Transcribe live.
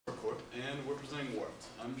and we're presenting Warped.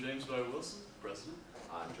 I'm James Barry Wilson, president.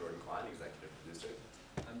 I'm Jordan Klein, executive producer.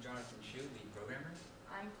 I'm Jonathan Shu, lead programmer.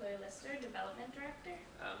 I'm Chloe Lister, development director.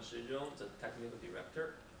 I'm Shi Zhong, the technical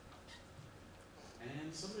director.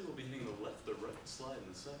 And somebody will be hitting the left or right slide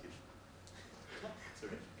in a second.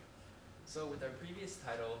 Sorry. So with our previous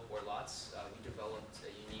title, Warlots, we developed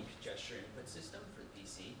a unique gesture input system for the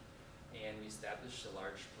PC, and we established a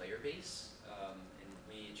large player base, and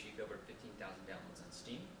we achieved over 15,000 downloads on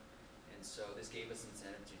Steam. And so this gave us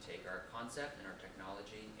incentive to take our concept and our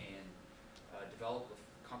technology and develop a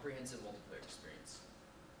comprehensive multiplayer experience.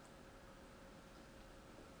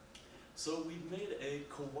 So we've made a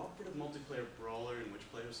cooperative multiplayer brawler in which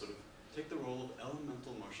players sort of take the role of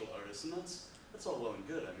elemental martial artists, and that's all well and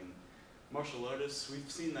good. I mean, martial artists,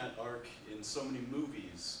 we've seen that arc in so many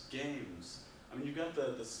movies, games. I mean, you've got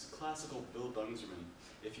this classical Bill Bungserman.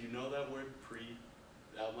 If you know that word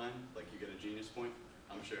pre-outline, like you get a genius point,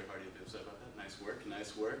 I'm sure Hardy will be upset about that. Nice work,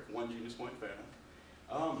 nice work. 1 genius point, fair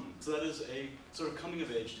enough. So that is a sort of coming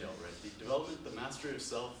of age tale, right? The development, the mastery of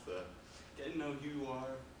self, the getting to know who you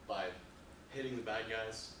are by hitting the bad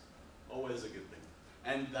guys, always a good thing.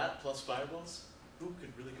 And that plus fireballs, who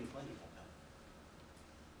could really complain about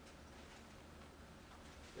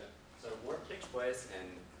that? Yeah. So Warp takes place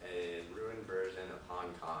in a ruined version of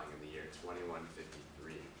Hong Kong in the year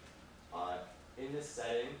 2153. In this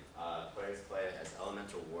setting, players play as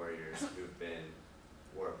elemental warriors who've been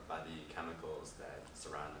warped by the chemicals that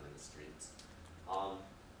surround them in the streets.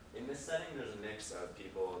 In this setting, there's a mix of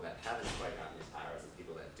people that haven't quite gotten these powers and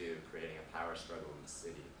people that do, creating a power struggle in the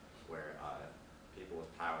city where people with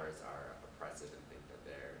powers are oppressive and think that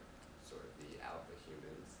they're sort of the alpha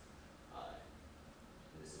humans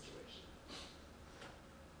in this situation.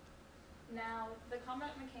 Now, the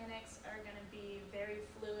combat mechanics are going to be very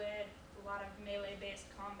fluid, a lot of melee-based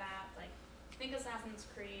combat, like think Assassin's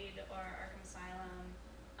Creed or Arkham Asylum.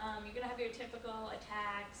 You're going to have your typical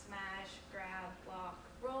attack, smash, grab, block,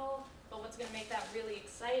 roll, but what's going to make that really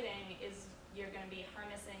exciting is you're going to be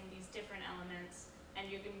harnessing these different elements, and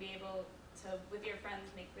you're going to be able to, with your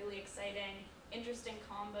friends, make really exciting, interesting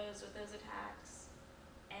combos with those attacks,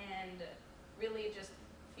 and really just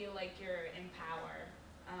feel like you're in power,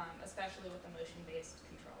 especially with the motion-based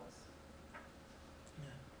controls.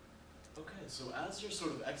 Okay, so as you're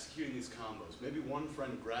sort of executing these combos, maybe one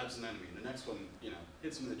friend grabs an enemy and the next one,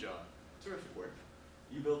 hits him in the jaw. Terrific work.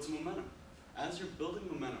 You build some momentum. As you're building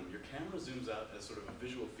momentum, your camera zooms out as sort of a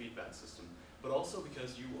visual feedback system, but also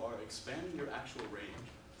because you are expanding your actual range.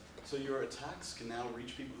 So your attacks can now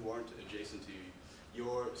reach people who aren't adjacent to you.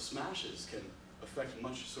 Your smashes can affect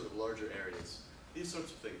much sort of larger areas. These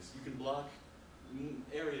sorts of things. You can block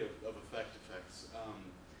area of effects.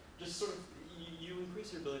 Just sort of, you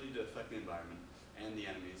increase your ability to affect the environment and the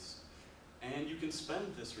enemies. And you can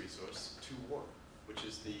spend this resource to warp, which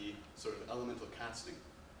is the sort of elemental casting.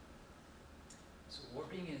 So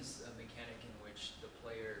warping is a mechanic in which the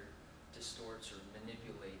player distorts or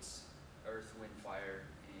manipulates earth, wind, fire,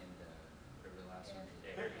 and whatever the last one is,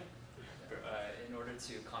 air, in order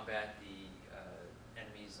to combat the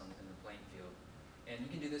enemies in the playing field. And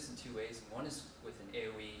you can do this in 2 ways. One is with an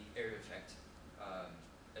AoE area effect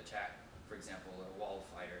attack, for example, a wall of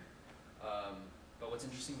fire. But what's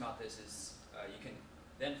interesting about this is you can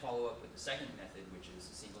then follow up with the second method, which is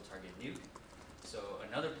a single target nuke. So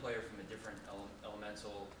another player from a different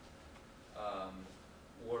elemental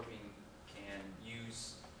warping can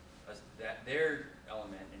use their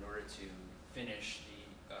element in order to finish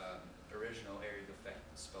the original area of effect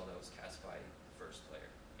spell that was cast by the first player.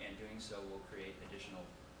 And doing so will create additional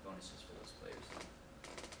bonuses for those players.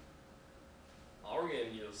 Our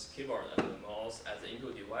game uses keyboard and mouse as the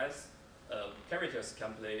input device. Characters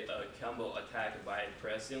can play a combo attack by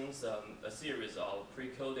pressing a series of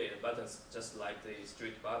pre-coded buttons, just like the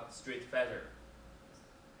Street Fighter.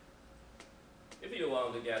 If you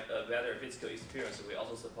want to get a better physical experience, we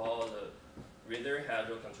also support the reader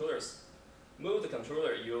hydro controllers. Move the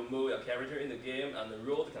controller, you move a character in the game, and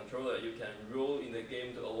roll the controller, you can roll in the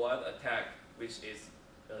game to avoid attack, which is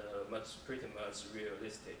pretty much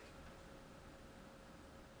realistic.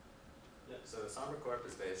 Yeah, so Sombra Corp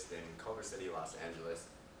is based in Culver City, Los Angeles,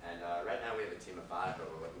 and right now we have a team of 5, but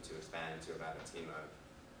we're looking to expand to about a team of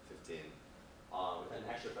 15, with an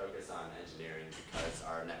extra focus on engineering because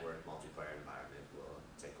our network multiplayer environment will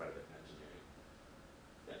take quite a bit of engineering.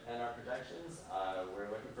 Yeah, and our projections, we're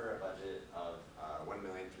looking for a budget of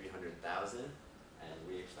 $1,300,000, and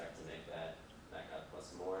we expect to make that up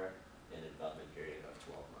plus more in a development period of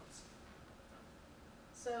 12 months.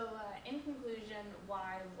 So in conclusion,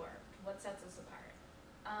 why Warped? What sets us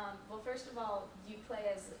apart? Well, first of all, you play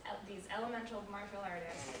as these elemental martial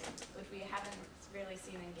artists which we haven't really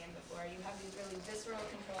seen in game before. You have these really visceral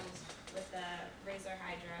controls with the Razor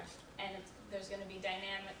Hydra, and there's going to be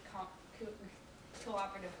dynamic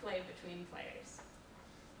cooperative play between players.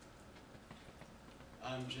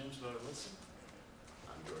 I'm James Butler-Wilson.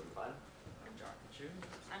 I'm Jordan Klein. I'm Jonathan Chu.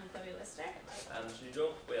 I'm Chloe Lister. And Xu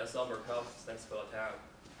Zhong, we are Summer Cup. Thanks for your time.